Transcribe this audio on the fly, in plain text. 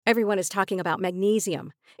Everyone is talking about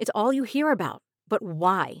magnesium. It's all you hear about. But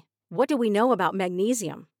why? What do we know about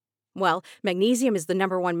magnesium? Well, magnesium is the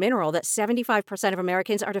number one mineral that 75% of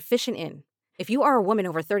Americans are deficient in. If you are a woman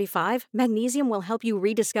over 35, magnesium will help you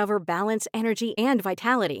rediscover balance, energy, and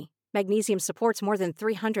vitality. Magnesium supports more than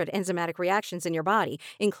 300 enzymatic reactions in your body,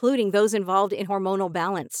 including those involved in hormonal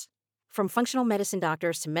balance. From functional medicine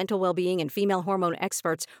doctors to mental well-being and female hormone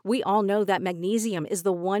experts, we all know that magnesium is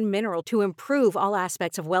the one mineral to improve all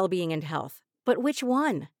aspects of well-being and health. But which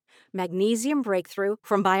one? Magnesium Breakthrough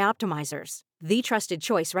from Bioptimizers, the trusted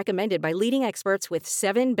choice recommended by leading experts with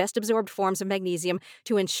 7 best-absorbed forms of magnesium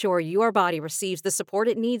to ensure your body receives the support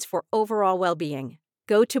it needs for overall well-being.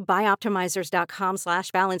 Go to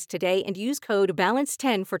bioptimizers.com/balance today and use code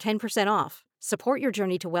BALANCE10 for 10% off. Support your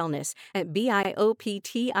journey to wellness at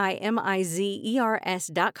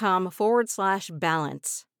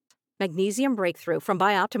bioptimizers.com/balance. Magnesium Breakthrough from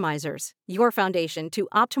Bioptimizers, your foundation to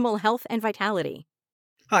optimal health and vitality.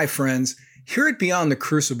 Hi, friends. Here at Beyond the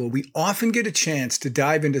Crucible, we often get a chance to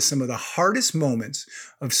dive into some of the hardest moments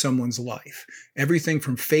of someone's life. Everything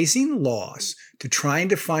from facing loss to trying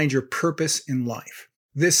to find your purpose in life.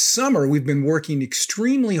 This summer, we've been working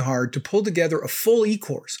extremely hard to pull together a full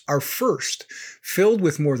e-course, our first, filled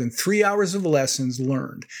with more than 3 hours of lessons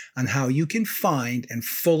learned on how you can find and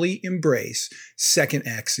fully embrace second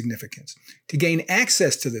act significance. To gain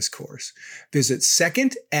access to this course, visit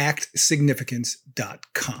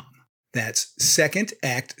secondactsignificance.com. That's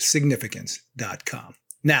secondactsignificance.com.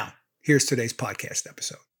 Now, here's today's podcast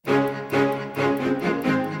episode.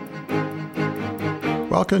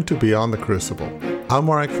 Welcome to Beyond the Crucible. I'm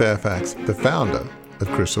Warwick Fairfax, the founder of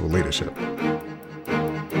Crucible Leadership.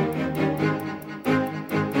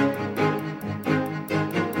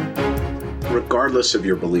 Regardless of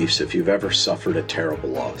your beliefs, if you've ever suffered a terrible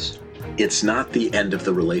loss, it's not the end of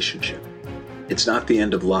the relationship. It's not the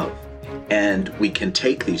end of love. And we can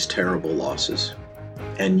take these terrible losses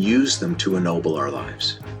and use them to ennoble our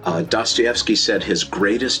lives. Dostoevsky said his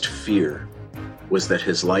greatest fear was that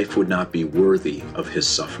his life would not be worthy of his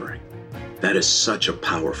suffering. That is such a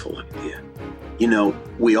powerful idea. You know,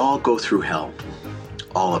 we all go through hell,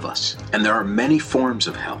 all of us, and there are many forms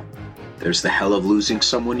of hell. There's the hell of losing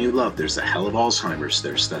someone you love. There's the hell of Alzheimer's.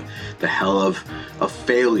 There's the hell of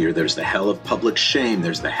failure. There's the hell of public shame.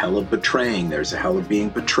 There's the hell of betraying. There's the hell of being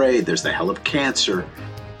betrayed. There's the hell of cancer.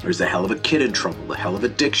 There's the hell of a kid in trouble, the hell of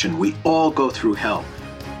addiction. We all go through hell.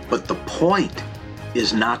 But the point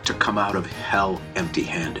is not to come out of hell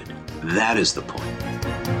empty-handed. That is the point.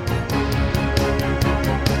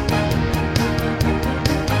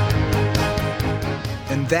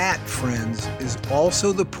 And that, friends, is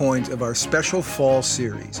also the point of our special fall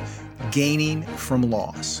series, Gaining from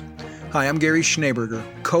Loss. Hi, I'm Gary Schneeberger,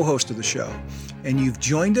 co-host of the show, and you've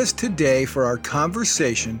joined us today for our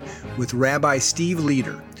conversation with Rabbi Steve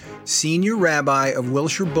Leder, Senior Rabbi of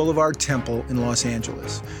Wilshire Boulevard Temple in Los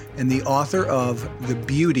Angeles, and the author of The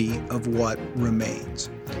Beauty of What Remains.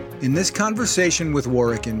 In this conversation with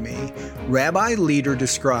Warwick and me, Rabbi Leder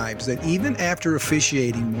describes that even after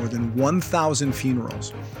officiating more than 1,000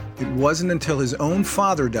 funerals, it wasn't until his own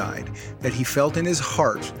father died that he felt in his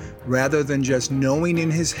heart, rather than just knowing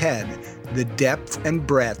in his head, the depth and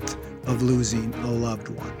breadth of losing a loved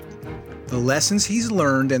one. The lessons he's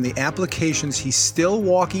learned and the applications he's still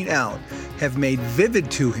walking out have made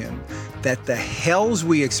vivid to him that the hells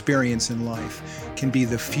we experience in life can be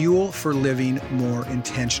the fuel for living more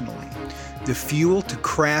intentionally, the fuel to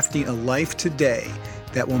crafting a life today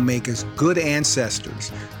that will make us good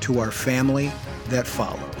ancestors to our family that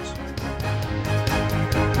follows.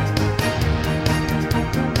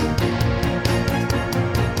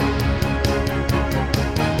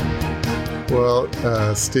 Well,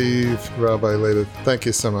 Steve, Rabbi Leder, thank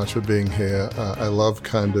you so much for being here. I love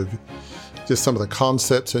kind of just some of the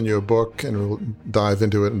concepts in your book, and we'll dive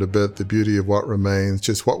into it in a bit, the beauty of what remains,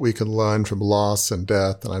 just what we can learn from loss and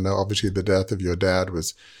death. And I know obviously the death of your dad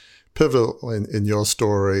was pivotal in your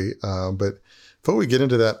story. But before we get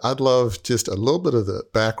into that, I'd love just a little bit of the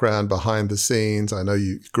background behind the scenes. I know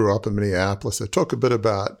you grew up in Minneapolis. So talk a bit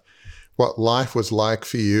about what life was like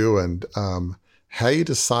for you and how you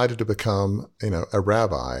decided to become, a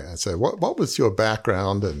rabbi. And so what was your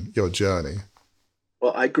background and your journey?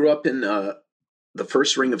 Well, I grew up in the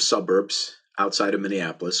first ring of suburbs outside of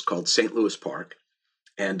Minneapolis called St. Louis Park.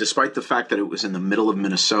 And despite the fact that it was in the middle of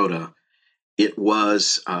Minnesota, it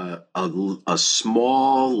was a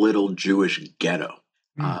small little Jewish ghetto.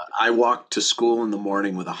 I walked to school in the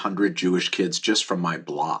morning with 100 Jewish kids just from my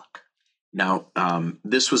block. Now,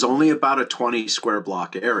 this was only about a 20 square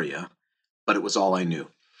block area, but it was all I knew.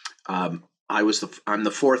 I'm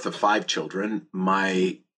the fourth of 5 children.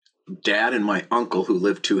 My dad and my uncle, who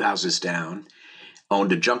lived 2 houses down,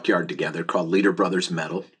 owned a junkyard together called Leader Brothers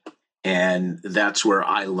Metal. And that's where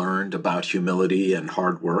I learned about humility and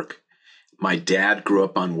hard work. My dad grew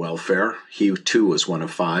up on welfare. He too was one of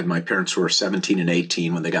 5. My parents were 17 and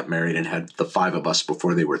 18 when they got married and had the 5 of us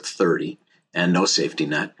before they were 30, and no safety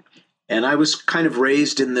net. And I was kind of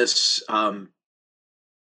raised in this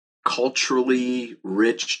culturally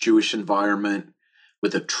rich Jewish environment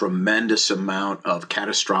with a tremendous amount of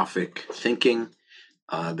catastrophic thinking.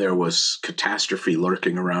 There was catastrophe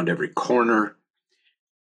lurking around every corner.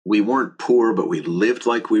 We weren't poor, but we lived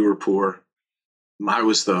like we were poor. I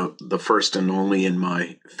was the first and only in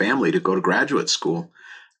my family to go to graduate school.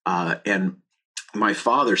 And my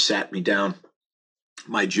father sat me down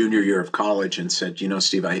my junior year of college and said,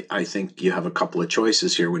 Steve, I think you have a couple of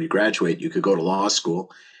choices here. When you graduate, you could go to law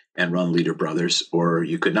school and run Leader Brothers, or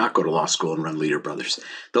you could not go to law school and run Leader Brothers.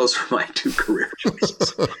 Those were my 2 career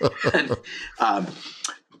choices.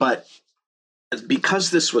 But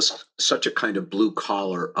because this was such a kind of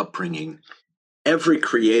blue-collar upbringing, every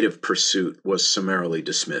creative pursuit was summarily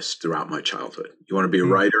dismissed throughout my childhood. You want to be a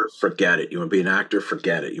writer? Forget it. You want to be an actor?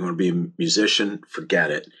 Forget it. You want to be a musician?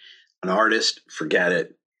 Forget it. An artist? Forget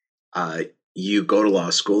it. You go to law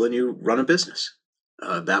school and you run a business.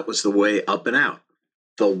 That was the way up and out.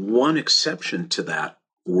 The one exception to that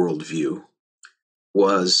worldview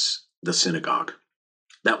was the synagogue.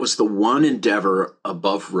 That was the one endeavor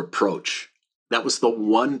above reproach. That was the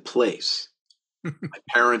one place my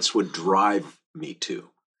parents would drive me to.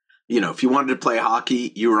 If you wanted to play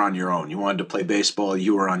hockey, you were on your own. You wanted to play baseball,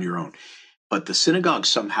 you were on your own. But the synagogue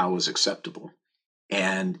somehow was acceptable.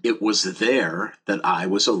 And it was there that I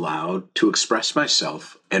was allowed to express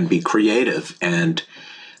myself and be creative. And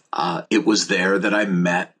it was there that I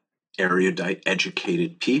met erudite,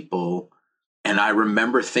 educated people. And I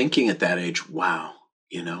remember thinking at that age, wow,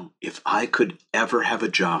 if I could ever have a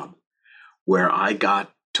job where I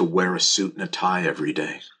got to wear a suit and a tie every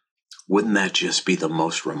day, wouldn't that just be the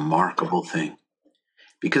most remarkable thing?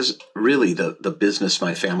 Because really the business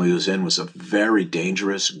my family was in was a very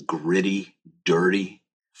dangerous, gritty, dirty,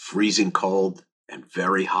 freezing cold, and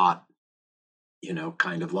very hot,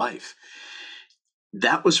 kind of life.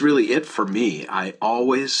 That was really it for me. I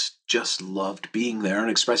always just loved being there and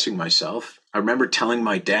expressing myself. I remember telling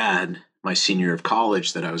my dad my senior year of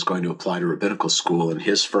college that I was going to apply to rabbinical school, and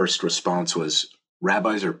his first response was,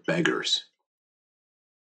 "Rabbis are beggars.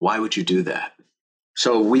 Why would you do that?"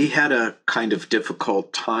 So we had a kind of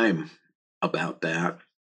difficult time about that.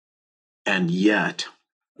 And yet,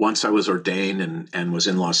 once I was ordained and was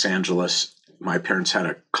in Los Angeles, my parents had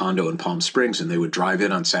a condo in Palm Springs, and they would drive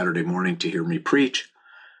in on Saturday morning to hear me preach.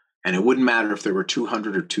 And it wouldn't matter if there were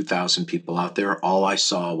 200 or 2,000 people out there. All I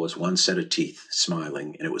saw was one set of teeth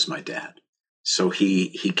smiling, and it was my dad. So he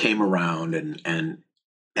came around and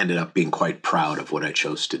ended up being quite proud of what I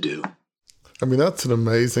chose to do. I mean, that's an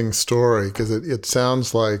amazing story, because it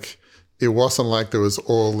sounds like it wasn't like there was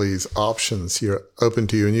all these options here open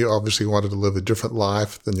to you, and you obviously wanted to live a different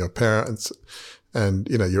life than your parents and,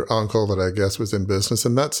 your uncle that I guess was in business.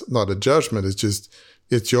 And that's not a judgment. It's just,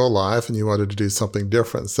 it's your life and you wanted to do something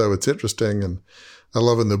different. So it's interesting. And I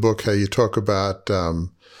love in the book how you talk about,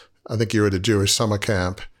 I think you were at a Jewish summer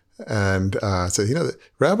camp, and so,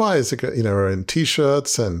 rabbis, are in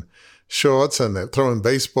T-shirts and shorts and they're throwing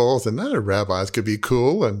baseballs, and none of rabbis could be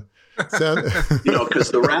cool. And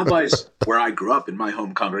because the rabbis where I grew up in my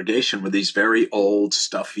home congregation were these very old,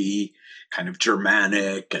 stuffy, kind of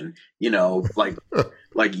Germanic, and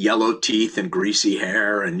like yellow teeth and greasy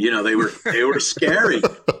hair, and they were scary.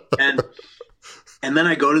 And then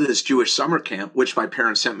I go to this Jewish summer camp, which my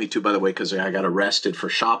parents sent me to, by the way, because I got arrested for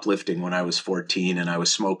shoplifting when I was 14, and I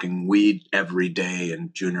was smoking weed every day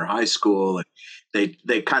in junior high school. And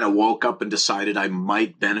they kind of woke up and decided I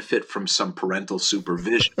might benefit from some parental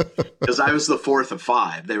supervision, because I was the 4th of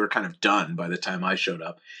 5. They were kind of done by the time I showed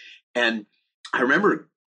up. And I remember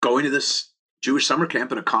going to this Jewish summer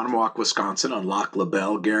camp in Oconomowoc, Wisconsin, on Lac La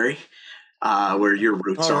Belle, Gary, where your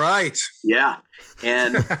roots are. All right. Yeah.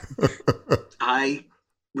 And I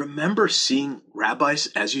remember seeing rabbis,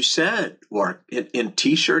 as you said, or in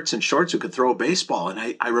T-shirts and shorts who could throw a baseball.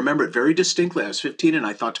 And I remember it very distinctly. I was 15, and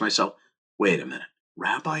I thought to myself, wait a minute,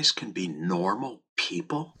 rabbis can be normal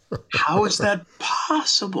people? How is that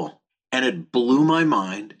possible? And it blew my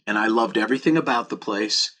mind, and I loved everything about the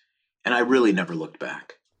place, and I really never looked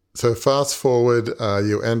back. So fast forward,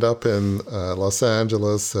 you end up in Los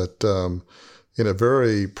Angeles at in a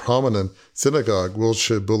very prominent synagogue,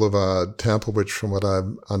 Wilshire Boulevard Temple, which from what I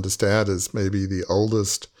understand is maybe the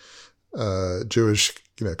oldest Jewish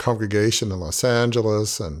congregation in Los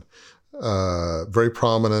Angeles. And very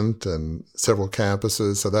prominent and several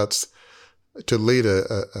campuses. So that's to lead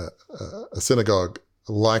a synagogue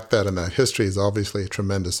like that in that history is obviously a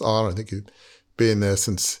tremendous honor. I think you've been there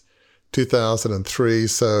since 2003.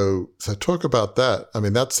 So talk about that. I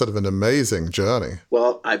mean, that's sort of an amazing journey.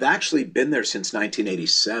 Well, I've actually been there since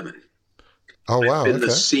 1987. Oh, wow. I've been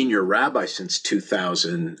the senior rabbi since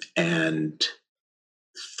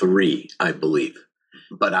 2003, I believe.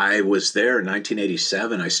 But I was there in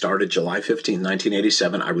 1987. I started July 15,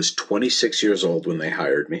 1987. I was 26 years old when they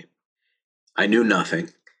hired me. I knew nothing,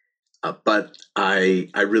 but I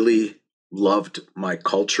really loved my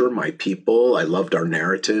culture, my people. I loved our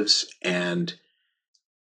narratives, and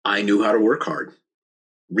I knew how to work hard,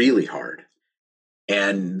 really hard.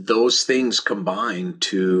 And those things combined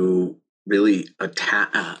to really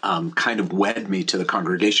kind of wed me to the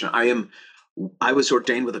congregation. I was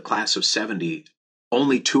ordained with a class of 70.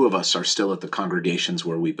 Only 2 of us are still at the congregations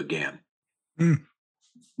where we began. Mm.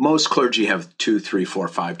 Most clergy have 2, 3, 4,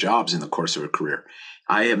 5 jobs in the course of a career.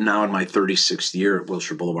 I am now in my 36th year at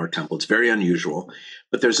Wilshire Boulevard Temple. It's very unusual,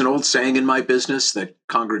 but there's an old saying in my business that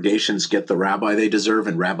congregations get the rabbi they deserve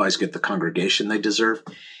and rabbis get the congregation they deserve.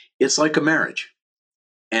 It's like a marriage.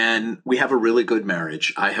 And we have a really good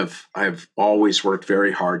marriage. I've always worked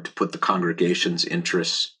very hard to put the congregation's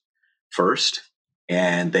interests first,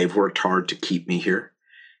 and they've worked hard to keep me here.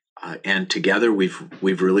 And together we've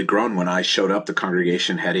really grown. When I showed up, the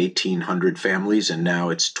congregation had 1,800 families, and now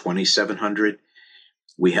it's 2,700.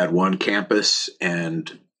 We had 1 campus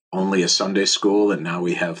and only a Sunday school, and now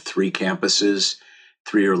we have 3 campuses,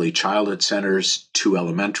 3 early childhood centers, 2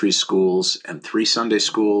 elementary schools, and 3 Sunday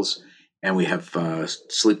schools. And we have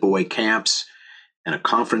sleepaway camps and a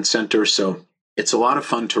conference center. So it's a lot of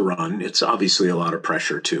fun to run. It's obviously a lot of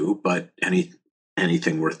pressure too, but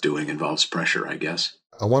anything worth doing involves pressure, I guess.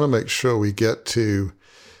 I want to make sure we get to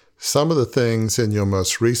some of the things in your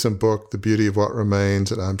most recent book, The Beauty of What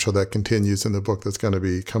Remains, and I'm sure that continues in the book that's going to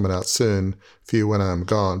be coming out soon for you when I'm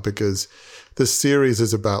gone, because this series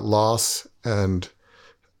is about loss. And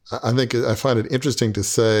I find it interesting to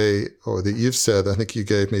say, or that you've said, I think you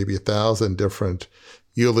gave maybe 1,000 different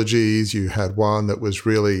eulogies. You had one that was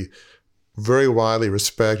really very widely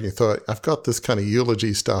respected. You thought, I've got this kind of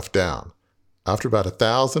eulogy stuff down. After about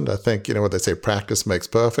 1,000, I think, what they say, practice makes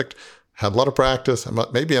perfect. Had a lot of practice.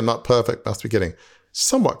 Maybe I'm not perfect, must be getting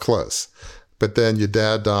somewhat close. But then your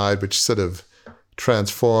dad died, which sort of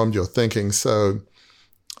transformed your thinking. So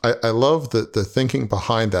I love the thinking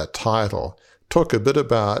behind that title. Talk a bit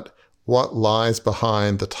about what lies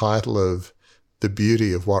behind the title of The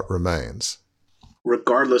Beauty of What Remains.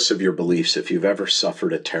 Regardless of your beliefs, if you've ever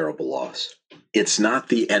suffered a terrible loss, it's not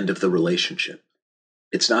the end of the relationship.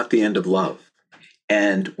 It's not the end of love.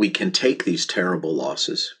 And we can take these terrible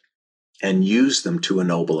losses and use them to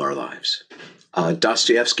ennoble our lives.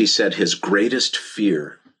 Dostoevsky said his greatest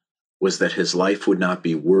fear was that his life would not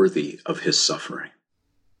be worthy of his suffering.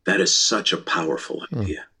 That is such a powerful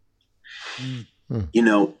idea.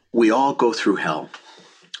 We all go through hell,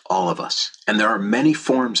 all of us. And there are many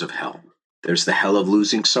forms of hell. There's the hell of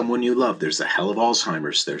losing someone you love. There's the hell of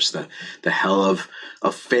Alzheimer's. There's the hell of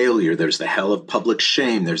failure. There's the hell of public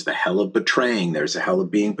shame. There's the hell of betraying. There's the hell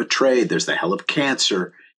of being betrayed. There's the hell of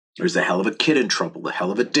cancer. There's the hell of a kid in trouble, the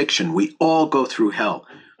hell of addiction. We all go through hell.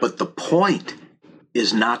 But the point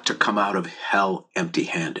is not to come out of hell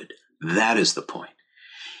empty-handed. That is the point.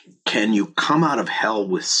 Can you come out of hell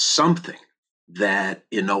with something that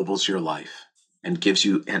ennobles your life and gives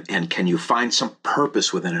you, and can you find some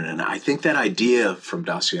purpose within it? And I think that idea from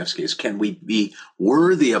Dostoevsky is, can we be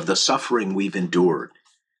worthy of the suffering we've endured?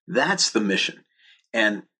 That's the mission.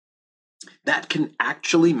 And that can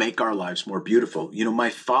actually make our lives more beautiful. My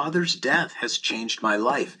father's death has changed my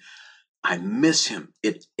life. I miss him.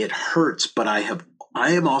 It hurts, but I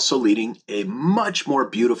am also leading a much more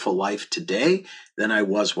beautiful life today than I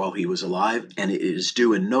was while he was alive. And it is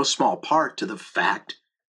due in no small part to the fact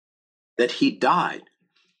that he died.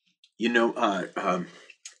 Kafka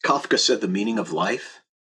said the meaning of life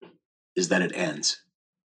is that it ends.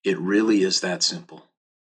 It really is that simple.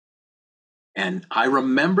 And I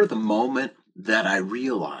remember the moment that I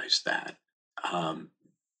realized that. I'll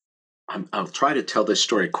try to tell this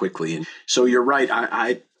story quickly. And so you're right.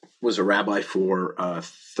 I was a rabbi for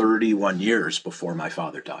 31 years before my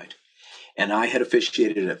father died. And I had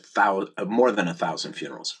officiated more than 1,000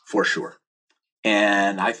 funerals, for sure.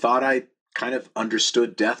 And I thought I kind of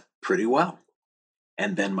understood death pretty well.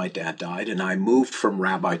 And then my dad died, and I moved from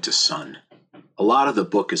rabbi to son. A lot of the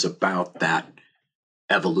book is about that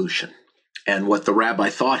evolution. And what the rabbi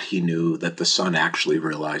thought he knew, that the son actually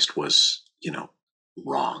realized was,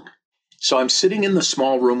 wrong. So I'm sitting in the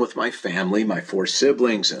small room with my family, my 4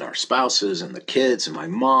 siblings and our spouses and the kids and my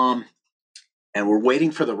mom. And we're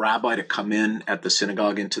waiting for the rabbi to come in at the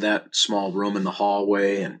synagogue into that small room in the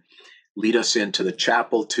hallway and lead us into the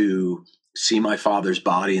chapel to see my father's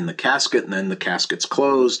body in the casket. And then the casket's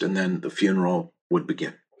closed and then the funeral would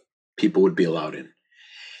begin. People would be allowed in.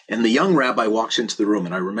 And the young rabbi walks into the room.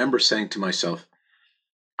 And I remember saying to myself,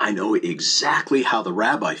 I know exactly how the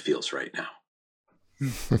rabbi feels right now.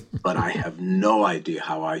 But I have no idea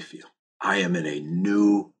how I feel. I am in a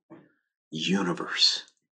new universe.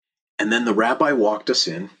 And then the rabbi walked us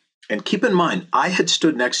in. And keep in mind, I had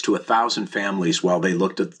stood next to 1,000 families while they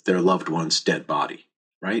looked at their loved one's dead body,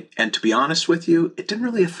 right? And to be honest with you, it didn't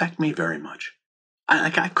really affect me very much. I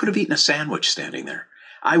could have eaten a sandwich standing there.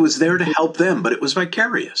 I was there to help them, but it was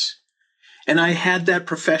vicarious. And I had that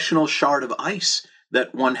professional shard of ice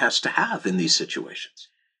that one has to have in these situations.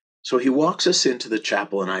 So he walks us into the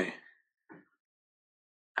chapel, and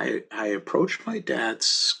I approached my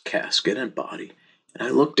dad's casket and body, and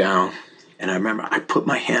I looked down, and I remember I put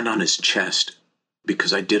my hand on his chest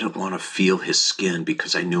because I didn't want to feel his skin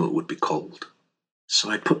because I knew it would be cold.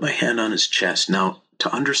 So I put my hand on his chest. Now,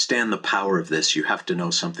 to understand the power of this, you have to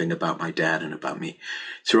know something about my dad and about me.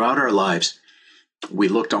 Throughout our lives, we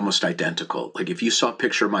looked almost identical. Like if you saw a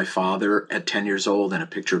picture of my father at 10 years old and a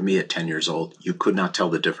picture of me at 10 years old, you could not tell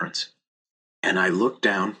the difference. And I looked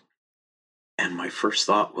down and my first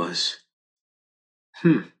thought was,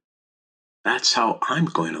 that's how I'm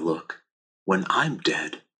going to look when I'm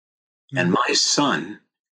dead. And my son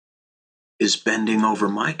is bending over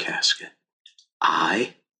my casket.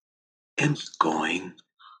 I am going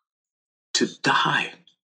to die.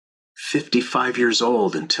 55 years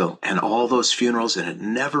old and all those funerals, and it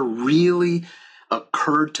never really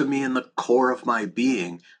occurred to me in the core of my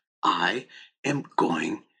being, I am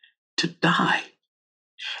going to die.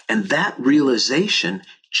 And that realization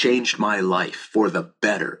changed my life for the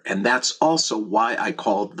better. And that's also why I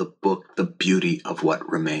called the book The Beauty of What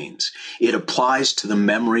Remains. It applies to the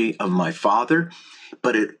memory of my father,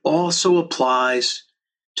 but it also applies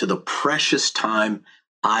to the precious time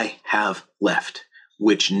I have left,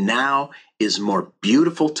 which now is more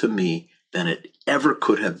beautiful to me than it ever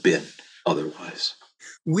could have been otherwise.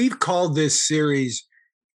 We've called this series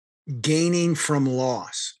Gaining from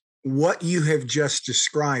Loss. What you have just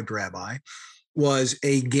described, Rabbi, was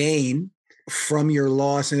a gain from your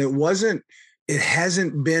loss. And it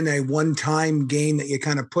hasn't been a one-time gain that you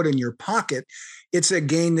kind of put in your pocket. It's a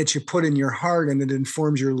gain that you put in your heart, and it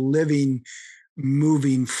informs your living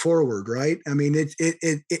moving forward, right? I mean,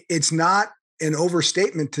 it's not an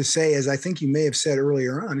overstatement to say, as I think you may have said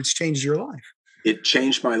earlier on, it's changed your life. It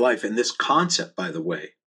changed my life. And this concept, by the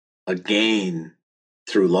way, a gain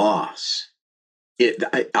through loss,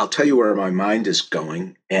 I'll tell you where my mind is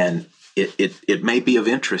going, and it may be of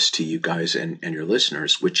interest to you guys and your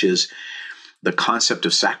listeners, which is the concept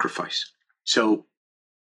of sacrifice. So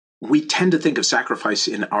we tend to think of sacrifice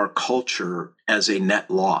in our culture as a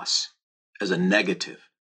net loss, as a negative.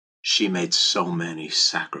 She made so many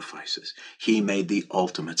sacrifices. He made the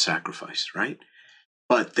ultimate sacrifice, right?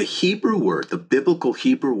 But the Hebrew word, the biblical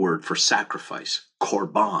Hebrew word for sacrifice,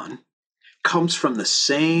 korban, comes from the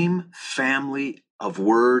same family of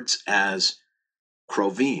words as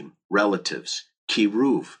krovim, relatives,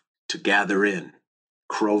 kiruv, to gather in.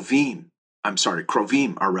 Krovim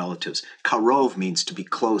are relatives. Karov means to be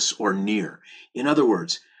close or near. In other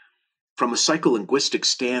words, from a psycholinguistic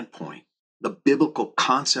standpoint, the biblical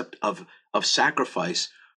concept of sacrifice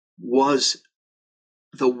was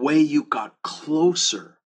the way you got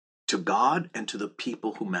closer to God and to the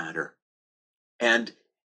people who matter. And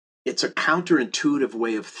it's a counterintuitive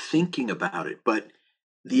way of thinking about it, but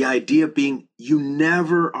the idea being you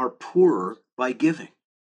never are poorer by giving.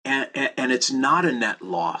 And it's not a net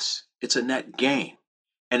loss, it's a net gain.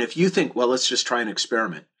 And if you think, well, let's just try an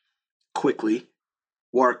experiment quickly.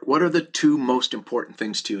 Wark, what are the 2 most important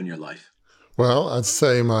things to you in your life? Well, I'd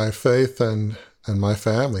say my faith and my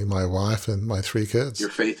family, my wife and my 3 kids. Your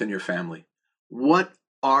faith and your family. What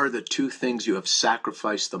are the 2 things you have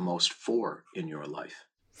sacrificed the most for in your life?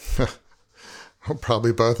 Well,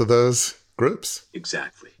 probably both of those groups.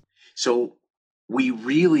 Exactly. So we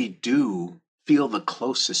really do feel the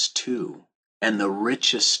closest to and the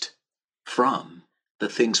richest from the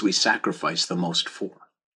things we sacrifice the most for.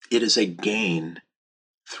 It is a gain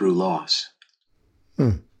through loss.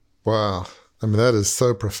 Wow. I mean, that is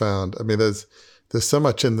so profound. I mean, there's so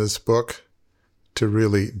much in this book to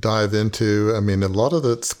really dive into. I mean, a lot of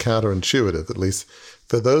it's counterintuitive, at least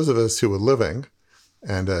for those of us who are living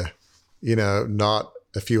and, not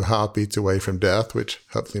a few heartbeats away from death, which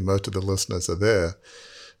hopefully most of the listeners are there.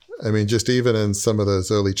 I mean, just even in some of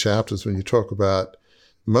those early chapters when you talk about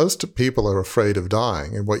most people are afraid of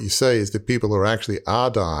dying. And what you say is that people who actually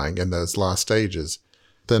are dying in those last stages,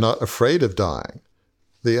 they're not afraid of dying.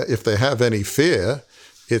 If they have any fear,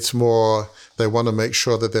 it's more they want to make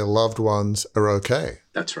sure that their loved ones are okay.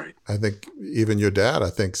 That's right. I think even your dad,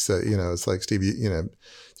 I think, it's like, Steve,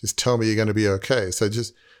 just tell me you're going to be okay. So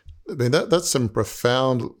that's some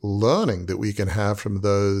profound learning that we can have from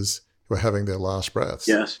those who are having their last breaths.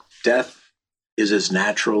 Yes. Death is as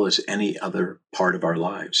natural as any other part of our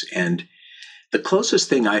lives. And the closest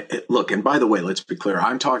thing and by the way, let's be clear,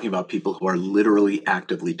 I'm talking about people who are literally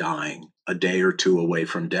actively dying a day or two away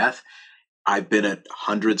from death. I've been at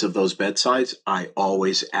hundreds of those bedsides. I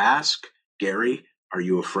always ask, Gary, are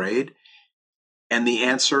you afraid? And the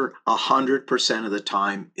answer 100% of the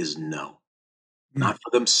time is no, not for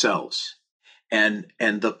themselves. And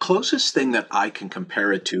the closest thing that I can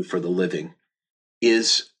compare it to for the living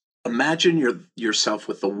is imagine yourself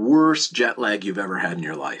with the worst jet lag you've ever had in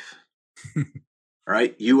your life.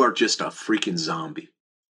 Right? You are just a freaking zombie.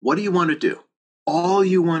 What do you want to do? All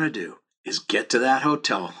you want to do is get to that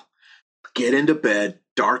hotel, get into bed,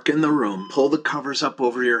 darken the room, pull the covers up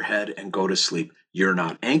over your head, and go to sleep. You're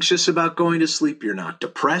not anxious about going to sleep. You're not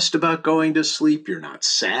depressed about going to sleep. You're not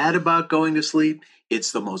sad about going to sleep.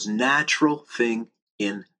 It's the most natural thing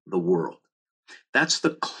in the world. That's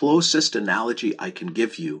the closest analogy I can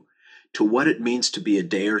give you to what it means to be a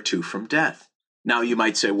day or two from death. Now you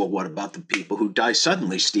might say, well, what about the people who die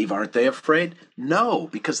suddenly, Steve? Aren't they afraid? No,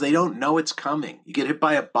 because they don't know it's coming. You get hit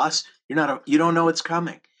by a bus, you don't know it's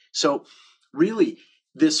coming. So really,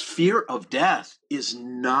 this fear of death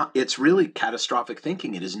it's really catastrophic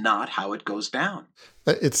thinking. It is not how it goes down.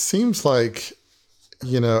 It seems like,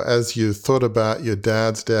 as you thought about your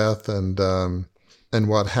dad's death and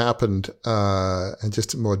what happened, and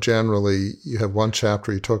just more generally, you have one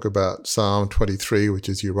chapter you talk about Psalm 23, which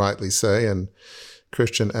is, you rightly say, in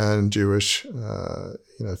Christian and Jewish,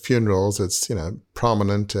 funerals, it's,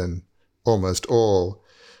 prominent in almost all.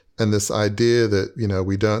 And this idea that,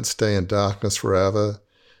 we don't stay in darkness forever,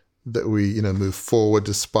 that we, move forward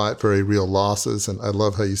despite very real losses. And I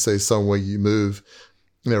love how you say somewhere you move,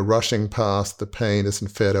 rushing past the pain isn't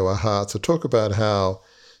fair to our hearts. So talk about how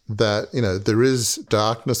that, there is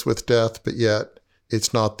darkness with death, but yet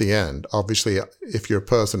it's not the end. Obviously, if you're a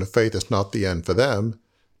person of faith, it's not the end for them,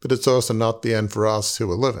 but it's also not the end for us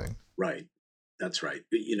who are living. Right. That's right.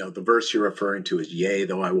 The verse you're referring to is, yea,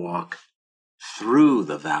 though I walk through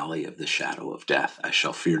the valley of the shadow of death, I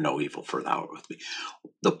shall fear no evil, for thou art with me.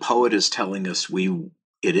 The poet is telling us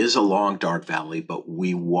it is a long, dark valley, but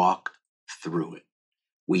we walk through it.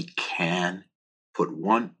 We can put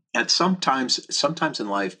one. And sometimes in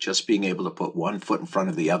life, just being able to put one foot in front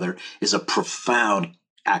of the other is a profound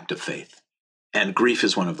act of faith. And grief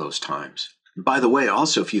is one of those times. By the way,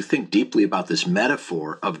 also, if you think deeply about this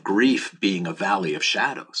metaphor of grief being a valley of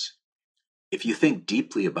shadows, if you think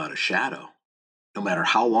deeply about a shadow, no matter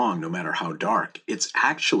how long, no matter how dark, it's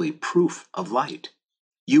actually proof of light.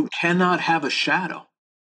 You cannot have a shadow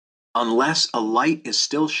unless a light is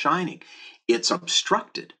still shining. It's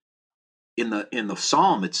obstructed. In the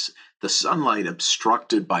psalm, it's the sunlight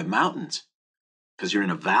obstructed by mountains because you're in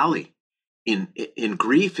a valley. In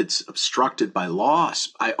grief, it's obstructed by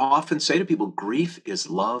loss. I often say to people, grief is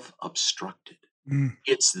love obstructed.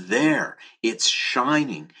 It's there, it's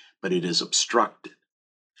shining, but it is obstructed.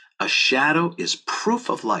 A shadow is proof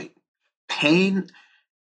of light. Pain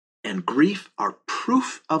and grief are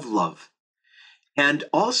proof of love. And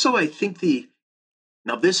also, I think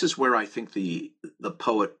now this is where I think the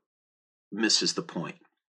poet misses the point.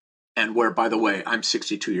 And where, by the way, I'm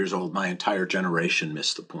 62 years old, my entire generation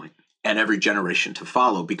missed the point, and every generation to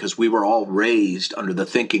follow, because we were all raised under the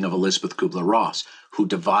thinking of Elisabeth Kubler-Ross, who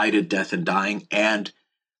divided death and dying and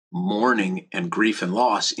mourning and grief and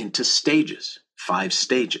loss into stages, 5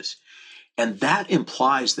 stages. And that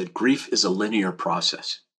implies that grief is a linear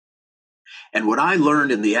process. And what I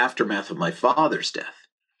learned in the aftermath of my father's death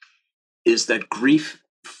is that grief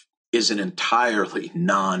is an entirely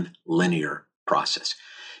non-linear process.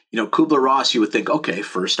 Kubler-Ross, you would think, okay,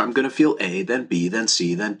 first I'm going to feel A, then B, then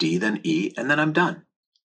C, then D, then E, and then I'm done.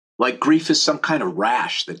 Like grief is some kind of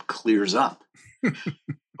rash that clears up.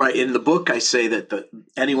 Right. In the book, I say that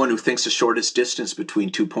anyone who thinks the shortest distance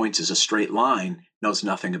between 2 points is a straight line knows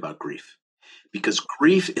nothing about grief, because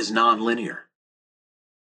grief is non-linear.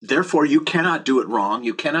 Therefore, you cannot do it wrong.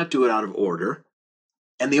 You cannot do it out of order.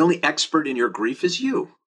 And the only expert in your grief is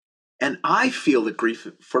you. And I feel that grief,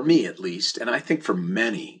 for me at least, and I think for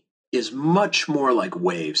many, is much more like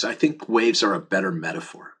waves. I think waves are a better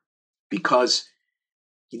metaphor because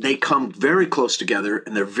They come very close together,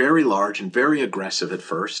 and they're very large and very aggressive at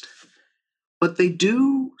first. But they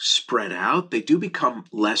do spread out. They do become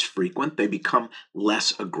less frequent. They become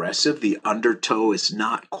less aggressive. The undertow is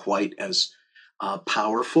not quite as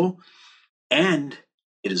powerful. And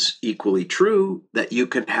it is equally true that you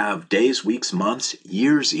can have days, weeks, months,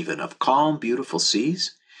 years even of calm, beautiful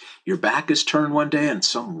seas. Your back is turned one day and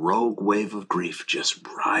some rogue wave of grief just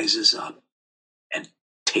rises up and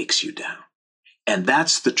takes you down. And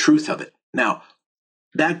that's the truth of it. Now,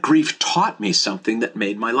 that grief taught me something that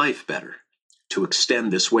made my life better, to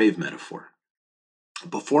extend this wave metaphor.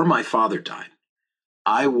 Before my father died,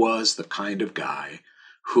 I was the kind of guy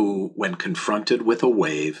who, when confronted with a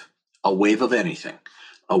wave of anything,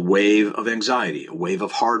 a wave of anxiety, a wave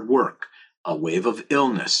of hard work, a wave of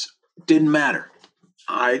illness, didn't matter.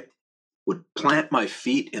 I would plant my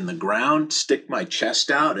feet in the ground, stick my chest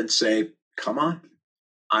out, and say, come on,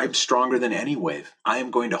 I'm stronger than any wave. I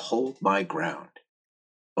am going to hold my ground.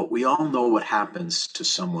 But we all know what happens to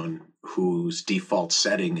someone whose default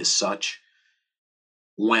setting is such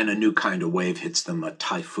when a new kind of wave hits them, a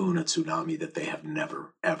typhoon, a tsunami that they have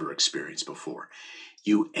never, ever experienced before.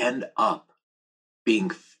 You end up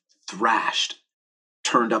being thrashed,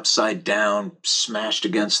 turned upside down, smashed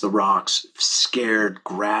against the rocks, scared,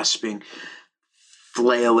 grasping,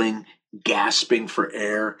 flailing, gasping for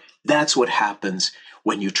air. That's what happens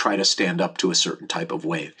when you try to stand up to a certain type of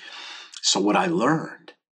wave. So what I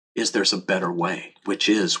learned is there's a better way, which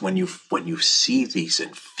is when you see these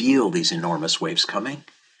and feel these enormous waves coming,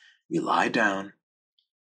 you lie down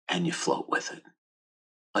and you float with it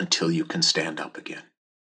until you can stand up again.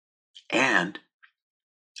 And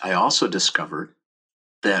I also discovered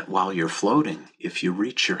that while you're floating, if you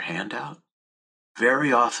reach your hand out,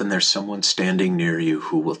 very often there's someone standing near you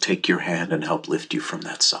who will take your hand and help lift you from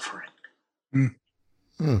that suffering. Mm.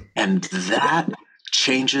 Mm. And that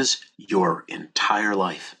changes your entire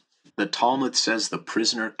life. The Talmud says the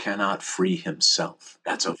prisoner cannot free himself.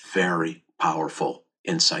 That's a very powerful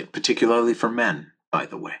insight, particularly for men, by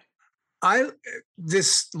the way.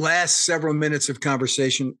 This last several minutes of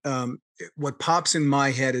conversation, what pops in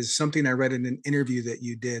my head is something I read in an interview that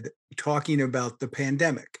you did talking about the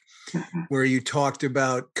pandemic, where you talked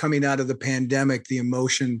about coming out of the pandemic, the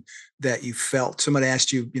emotion that you felt. Someone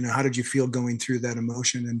asked you, how did you feel going through that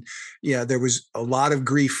emotion? And yeah, there was a lot of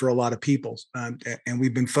grief for a lot of people. And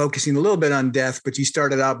we've been focusing a little bit on death, but you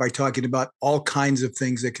started out by talking about all kinds of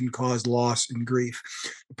things that can cause loss and grief.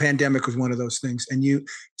 The pandemic was one of those things. And you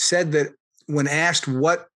said that when asked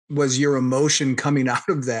what was your emotion coming out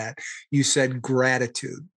of that, you said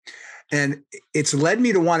gratitude. And it's led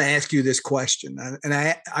me to want to ask you this question. And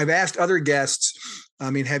I've asked other guests,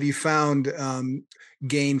 have you found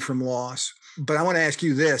gain from loss? But I want to ask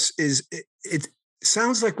you this, it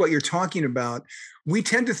sounds like what you're talking about. We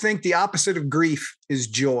tend to think the opposite of grief is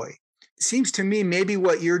joy. It seems to me maybe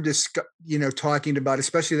what you're talking about,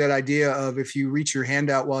 especially that idea of if you reach your hand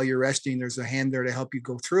out while you're resting, there's a hand there to help you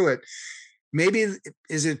go through it. Maybe,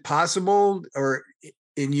 is it possible, or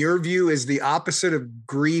in your view, is the opposite of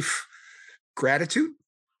grief gratitude?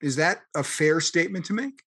 Is that a fair statement to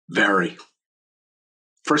make? Very.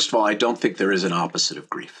 First of all, I don't think there is an opposite of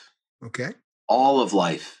grief. Okay. All of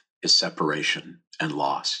life is separation and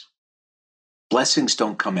loss. Blessings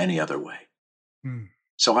don't come any other way.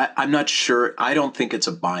 So I'm not sure. I don't think it's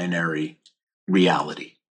a binary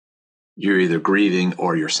reality. You're either grieving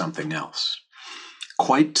or you're something else.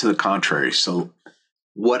 Quite to the contrary. So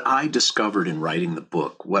what I discovered in writing the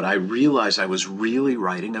book, what I realized I was really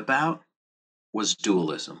writing about was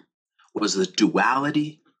dualism, was the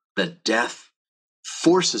duality that death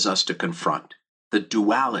forces us to confront, the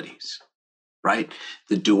dualities, right?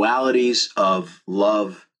 The dualities of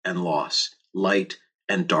love and loss, light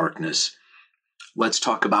and darkness. Let's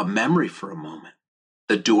talk about memory for a moment,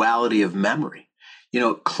 the duality of memory.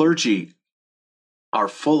 Clergy are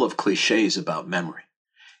full of cliches about memory.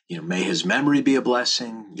 May his memory be a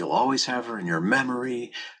blessing. You'll always have her in your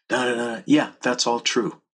memory. Da, da, da. Yeah, that's all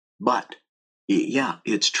true. But yeah,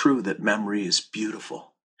 it's true that memory is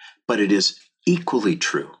beautiful. But it is equally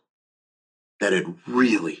true that it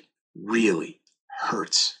really, really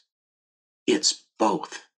hurts. It's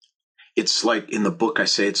both. It's like, in the book I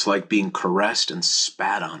say, it's like being caressed and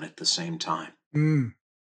spat on at the same time.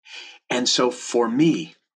 And so for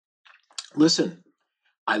me, listen,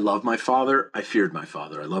 I love my father, I feared my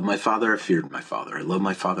father. I love my father, I feared my father. I love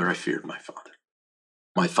my father, I feared my father.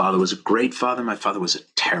 My father was a great father, my father was a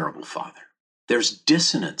terrible father. There's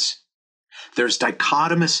dissonance. There's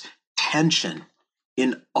dichotomous tension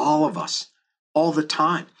in all of us all the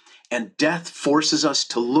time. And death forces us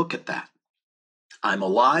to look at that. I'm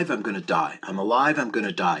alive, I'm going to die. I'm alive, I'm going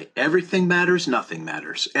to die. Everything matters, nothing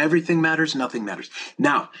matters. Everything matters, nothing matters.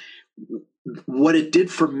 Now, what it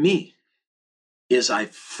did for me is I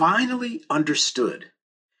finally understood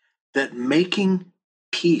that making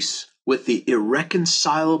peace with the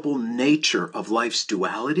irreconcilable nature of life's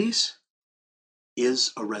dualities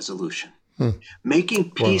is a resolution.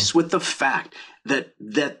 Making peace with the fact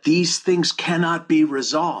that these things cannot be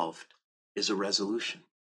resolved is a resolution.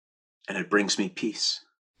 And it brings me peace.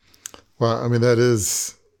 Well, I mean, that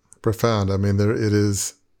is profound. I mean, it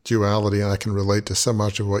is duality, and I can relate to so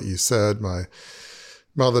much of what you said. My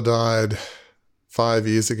mother died 5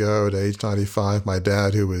 years ago at age 95. My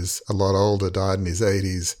dad, who was a lot older, died in his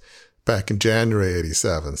 80s back in January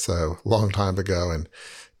 87, so a long time ago. And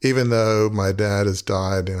even though my dad has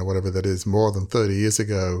died, whatever that is, more than 30 years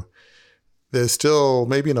ago, there's still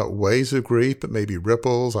maybe not waves of grief, but maybe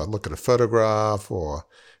ripples. I look at a photograph, or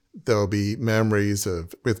there'll be memories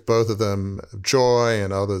with both of them of joy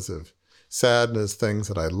and others of sadness, things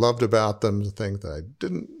that I loved about them, things that I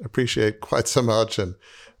didn't appreciate quite so much. And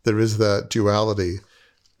there is that duality.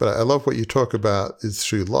 But I love what you talk about is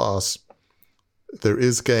through loss. There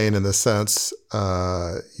is gain in the sense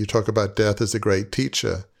you talk about death as a great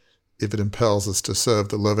teacher if it impels us to serve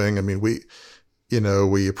the living. I mean,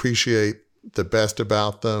 we appreciate the best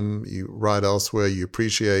about them. You write elsewhere, you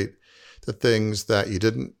appreciate the things that you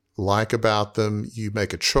didn't like about them. You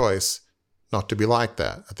make a choice not to be like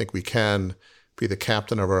that. I think we can be the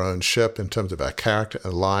captain of our own ship in terms of our character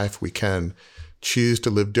and life. We can choose to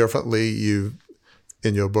live differently. You,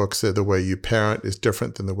 in your book, said the way you parent is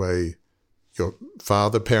different than the way your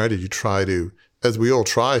father parented. You try to, as we all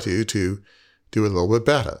try to do it a little bit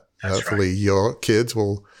better. That's Hopefully right. Your kids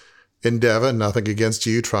will endeavor, nothing against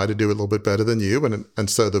you, try to do it a little bit better than you. And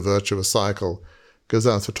so the virtuous cycle goes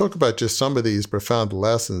on. So talk about just some of these profound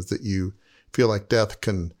lessons that you feel like death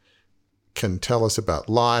can tell us about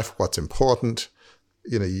life, what's important.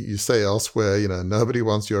 You say elsewhere, nobody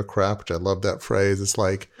wants your crap, which I love that phrase. It's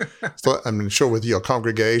like, I'm sure with your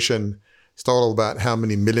congregation, it's not all about how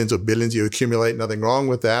many millions or billions you accumulate, nothing wrong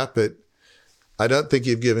with that. But I don't think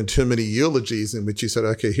you've given too many eulogies in which you said,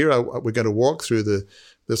 okay, we're going to walk through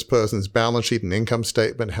this person's balance sheet and income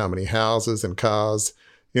statement, how many houses and cars,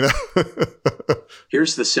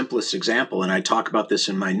 Here's the simplest example, and I talk about this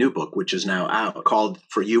in my new book, which is now out, called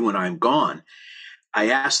For You When I'm Gone. I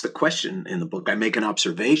ask the question in the book, I make an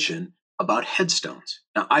observation about headstones.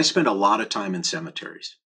 Now, I spend a lot of time in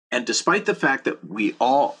cemeteries. And despite the fact that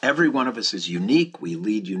every one of us is unique, we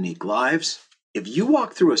lead unique lives, if you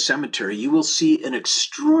walk through a cemetery, you will see an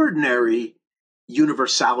extraordinary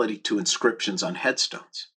universality to inscriptions on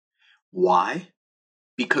headstones. Why?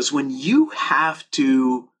 Because when you have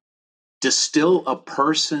to distill a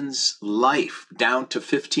person's life down to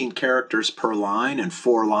 15 characters per line and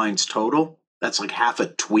 4 lines total, that's like half a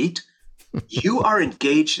tweet, you are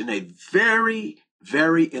engaged in a very,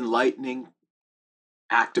 very enlightening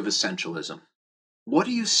act of essentialism. What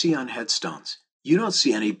do you see on headstones? You don't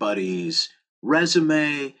see anybody's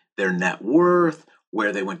resume, their net worth,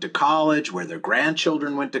 where they went to college, where their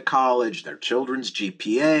grandchildren went to college, their children's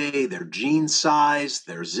GPA, their gene size,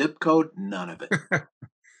 their zip code, none of it.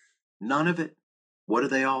 None of it. What do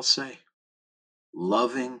they all say?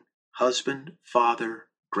 Loving husband, father,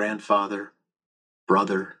 grandfather,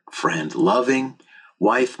 brother, friend. Loving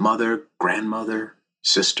wife, mother, grandmother,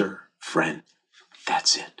 sister, friend.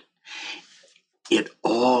 That's it. It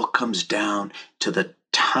all comes down to the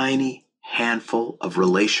tiny handful of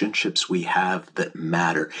relationships we have that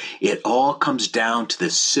matter. It all comes down to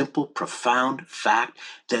this simple, profound fact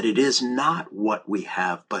that it is not what we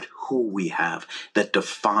have, but who we have that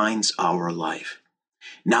defines our life.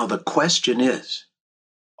 Now, the question is,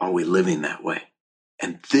 are we living that way?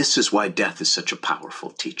 And this is why death is such a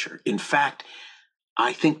powerful teacher. In fact,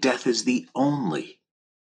 I think death is the only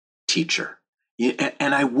teacher.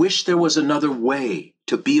 And I wish there was another way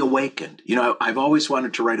to be awakened. I've always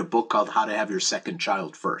wanted to write a book called How to Have Your Second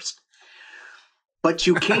Child First. But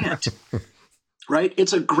you can't, right?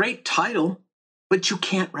 It's a great title, but you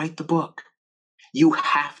can't write the book. You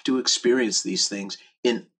have to experience these things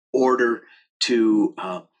in order to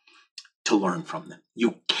learn from them.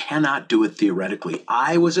 You cannot do it theoretically.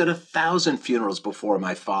 I was at 1,000 funerals before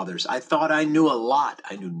my father's. I thought I knew a lot.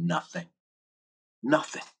 I knew nothing.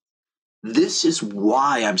 Nothing. This is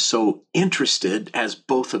why I'm so interested, as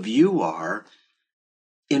both of you are,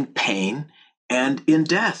 in pain and in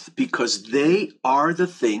death, because they are the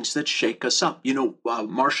things that shake us up.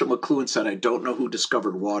 Marshall McLuhan said, I don't know who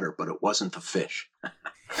discovered water, but it wasn't the fish.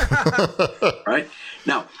 Right?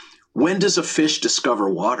 Now, when does a fish discover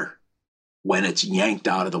water? when it's yanked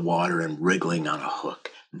out of the water and wriggling on a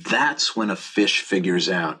hook. That's when a fish figures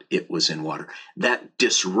out it was in water. That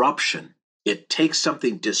disruption, it takes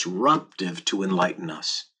something disruptive to enlighten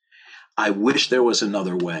us. I wish there was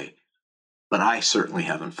another way, but I certainly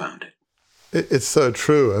haven't found it. It's so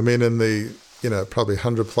true. I mean, in the, probably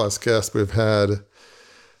 100 plus guests we've had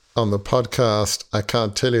on the podcast, I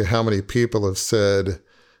can't tell you how many people have said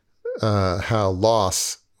how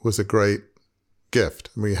loss was a great gift.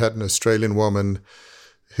 And we had an Australian woman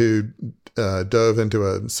who dove into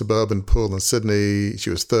a suburban pool in Sydney. She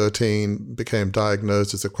was 13, became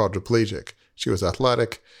diagnosed as a quadriplegic. She was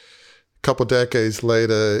athletic. A couple decades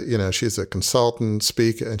later, she's a consultant,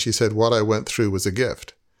 speaker, and she said, what I went through was a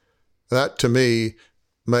gift. That, to me,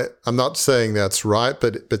 I'm not saying that's right,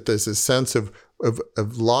 but there's a sense of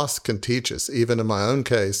loss can teach us. Even in my own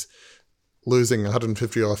case, losing a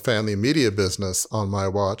 150-year-old family media business on my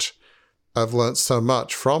watch, I've learned so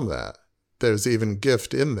much from that. There's even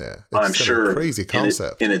gift in there. It's I'm sure a crazy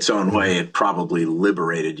concept. In its own way, it probably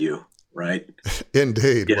liberated you, right?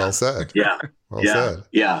 Indeed. Yeah. Well said. Yeah. Well said.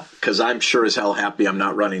 Yeah. Because I'm sure as hell happy I'm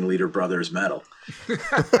not running Leader Brothers Metal.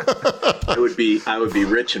 I would be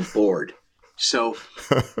rich and bored. So,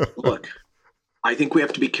 look, I think we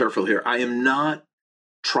have to be careful here. I am not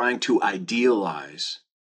trying to idealize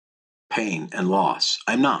pain and loss.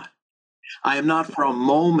 I'm not. I am not for a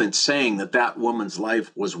moment saying that woman's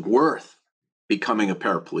life was worth becoming a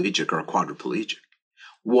paraplegic or a quadriplegic.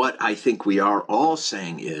 What I think we are all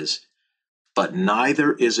saying is, but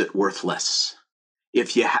neither is it worthless.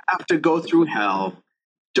 If you have to go through hell,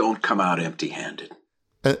 don't come out empty-handed.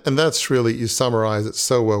 And that's really, you summarize it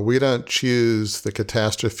so well. We don't choose the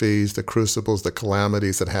catastrophes, the crucibles, the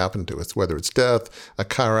calamities that happen to us, whether it's death, a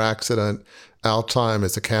car accident,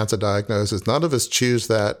 Alzheimer's, a cancer diagnosis. None of us choose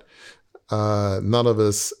that. None of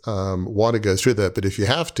us want to go through that. But if you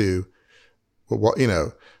have to,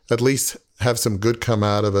 at least have some good come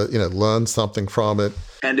out of it, learn something from it.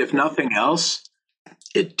 And if nothing else,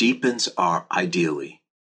 it deepens our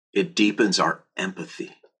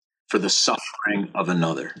empathy for the suffering of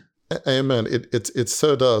another. Amen. It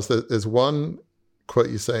so does. There's one quote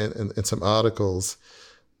you say in some articles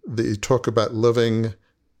that you talk about living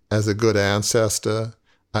as a good ancestor.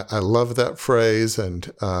 I love that phrase.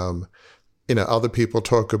 And, other people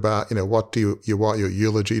talk about, what do you want your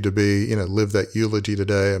eulogy to be? Live that eulogy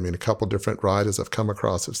today. I mean, a couple different writers I've come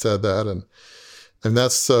across have said that. And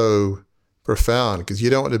that's so profound because you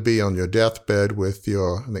don't want to be on your deathbed with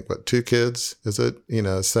your, I think, 2 kids, is it?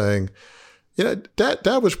 Saying,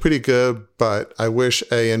 Dad was pretty good, but I wish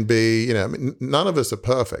A and B, I mean, none of us are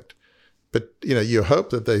perfect. But, you hope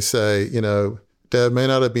that they say, Dad may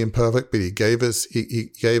not have been perfect, but he gave us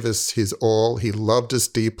his all. He loved us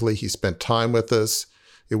deeply. He spent time with us.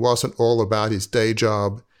 It wasn't all about his day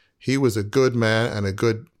job. He was a good man and a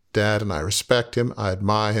good dad, and I respect him. I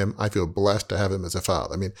admire him. I feel blessed to have him as a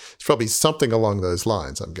father. I mean, it's probably something along those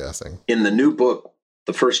lines, I'm guessing. In the new book,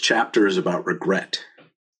 the first chapter is about regret.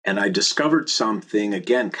 And I discovered something,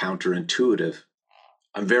 again, counterintuitive.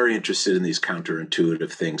 I'm very interested in these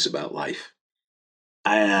counterintuitive things about life.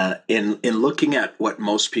 In looking at what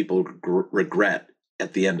most people regret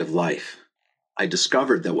at the end of life, I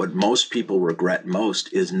discovered that what most people regret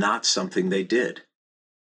most is not something they did.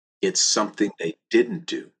 It's something they didn't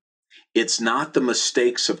do. It's not the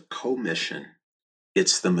mistakes of commission.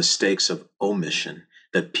 It's the mistakes of omission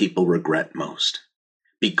that people regret most.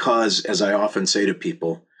 Because, as I often say to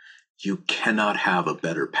people, you cannot have a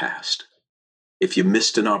better past. If you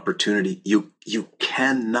missed an opportunity, you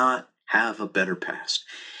cannot have a better past.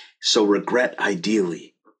 So regret,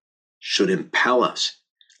 ideally, should impel us,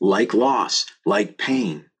 like loss, like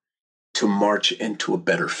pain, to march into a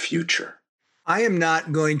better future. I am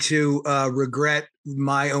not going to regret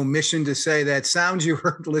my omission to say that sound you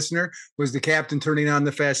heard, listener, was the captain turning on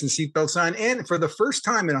the fasten seatbelt sign. And for the first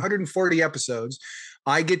time in 140 episodes,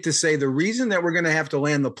 I get to say the reason that we're going to have to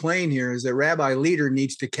land the plane here is that Rabbi Leader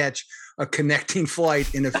needs to catch a connecting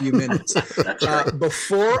flight in a few minutes. That's right.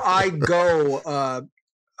 Before I go,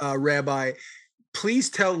 Rabbi, please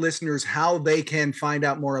tell listeners how they can find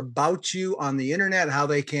out more about you on the internet, how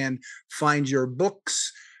they can find your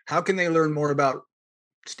books. How can they learn more about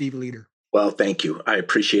Steve Leader? Well, thank you. I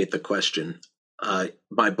appreciate the question.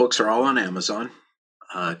 My books are all on Amazon.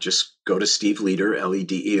 Just go to Steve Leader,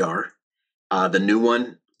 Leder. The new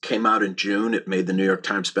one came out in June. It made the New York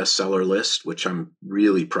Times bestseller list, which I'm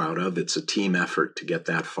really proud of. It's a team effort to get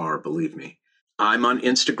that far, believe me. I'm on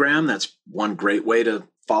Instagram. That's one great way to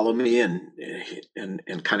follow me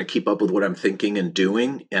and kind of keep up with what I'm thinking and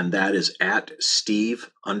doing. And that is at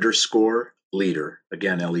Steve_Leader.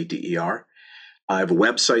 Again, Leder. I have a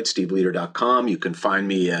website, steveleader.com. You can find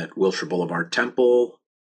me at Wilshire Boulevard Temple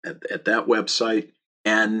at that website.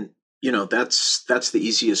 And, that's the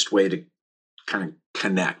easiest way to kind of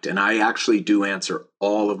connect. And I actually do answer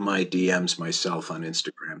all of my DMs myself on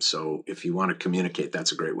Instagram. So if you want to communicate,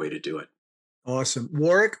 that's a great way to do it. Awesome.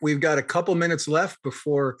 Warwick, we've got a couple minutes left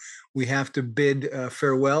before we have to bid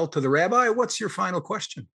farewell to the rabbi. What's your final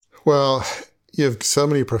question? Well, you have so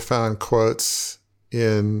many profound quotes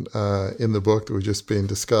in the book that we've just been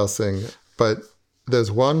discussing, but there's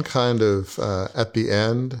one kind of at the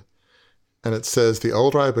end, and it says, "The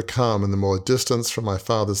older I become and the more distance from my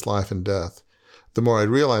father's life and death, the more I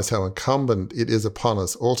realize how incumbent it is upon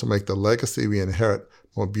us all to make the legacy we inherit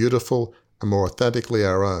more beautiful and more authentically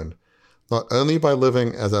our own, not only by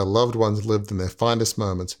living as our loved ones lived in their finest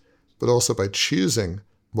moments, but also by choosing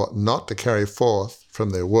what not to carry forth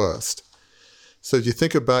from their worst." So as you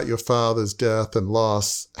think about your father's death and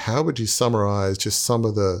loss, how would you summarize just some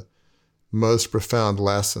of the most profound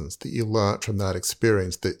lessons that you learned from that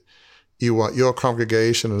experience that you want your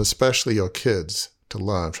congregation and especially your kids to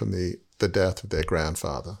learn from the death of their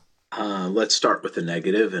grandfather? Let's start with the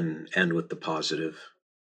negative and end with the positive.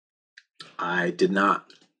 I did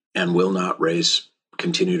not and will not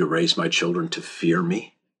continue to raise my children to fear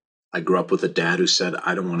me. I grew up with a dad who said,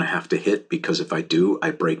 I don't want to have to hit because if I do, I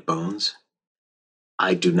break bones.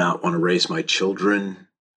 I do not want to raise my children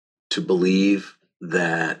to believe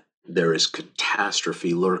that there is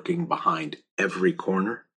catastrophe lurking behind every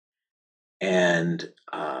corner. And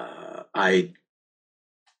I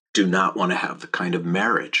do not want to have the kind of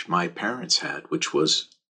marriage my parents had, which was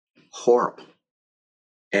horrible.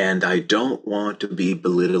 And I don't want to be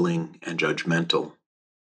belittling and judgmental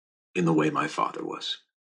in the way my father was.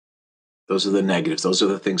 Those are the negatives. Those are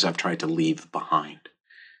the things I've tried to leave behind.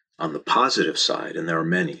 On the positive side, and there are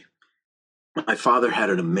many, my father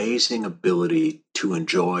had an amazing ability to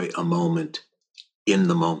enjoy a moment in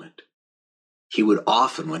the moment. He would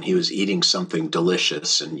often, when he was eating something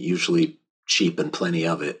delicious and usually cheap and plenty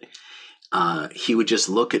of it, he would just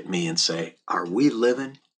look at me and say, "Are we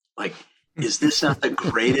living? Like, is this not the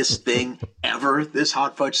greatest thing ever, this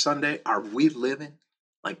hot fudge sundae? Are we living?"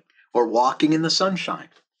 Like, or walking in the sunshine.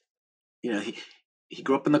 He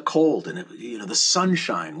grew up in the cold, and the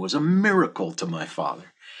sunshine was a miracle to my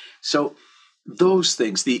father. So those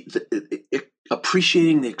things, the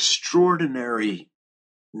appreciating the extraordinary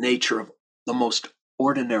nature of the most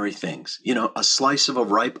ordinary things. A slice of a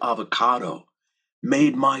ripe avocado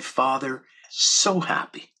made my father so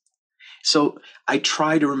happy. So I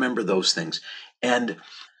try to remember those things. And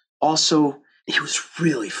also, he was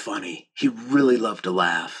really funny. He really loved to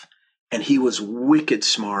laugh. And he was wicked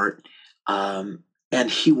smart. And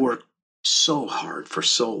he worked so hard for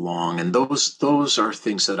so long. And those are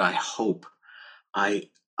things that I hope I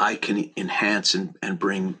can enhance and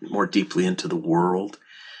bring more deeply into the world.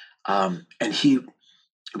 And it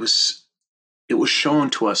was shown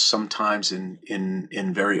to us sometimes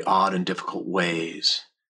in very odd and difficult ways,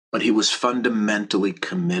 but he was fundamentally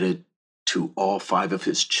committed to all 5 of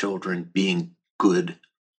his children being good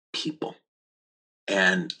people.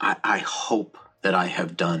 And I hope that I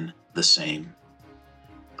have done the same,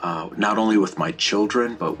 not only with my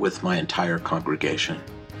children, but with my entire congregation.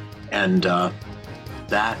 And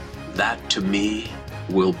that to me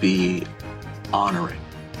will be honoring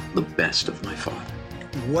the best of my father.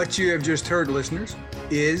 What you have just heard, listeners,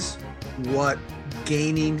 is what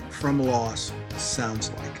gaining from loss sounds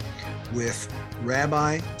like, with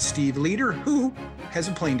Rabbi Steve Leader, who has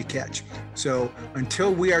a plane to catch. So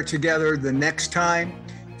until we are together the next time,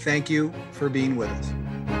 thank you for being with us.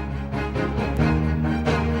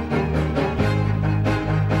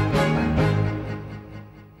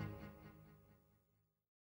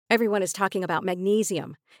 Everyone is talking about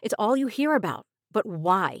magnesium. It's all you hear about. But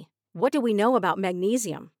why? What do we know about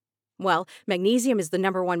magnesium? Well, magnesium is the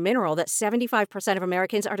number 1 mineral that 75% of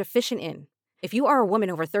Americans are deficient in. If you are a woman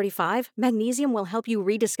over 35, magnesium will help you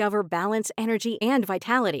rediscover balance, energy, and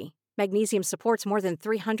vitality. Magnesium supports more than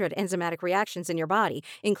 300 enzymatic reactions in your body,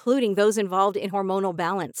 including those involved in hormonal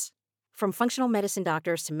balance. From functional medicine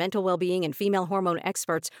doctors to mental well-being and female hormone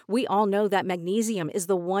experts, we all know that magnesium is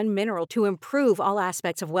the one mineral to improve all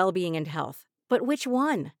aspects of well-being and health. But which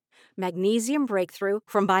one? Magnesium Breakthrough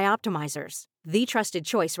from Bioptimizers, the trusted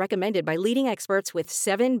choice recommended by leading experts with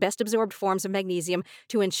 7 best-absorbed forms of magnesium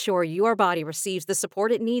to ensure your body receives the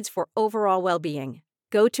support it needs for overall well-being.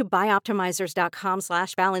 Go to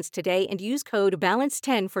bioptimizers.com/balance today and use code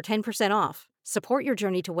BALANCE10 for 10% off. Support your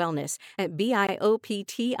journey to wellness at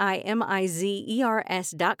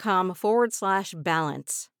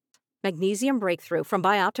bioptimizers.com/balance. Magnesium Breakthrough from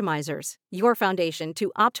Bioptimizers, your foundation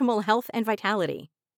to optimal health and vitality.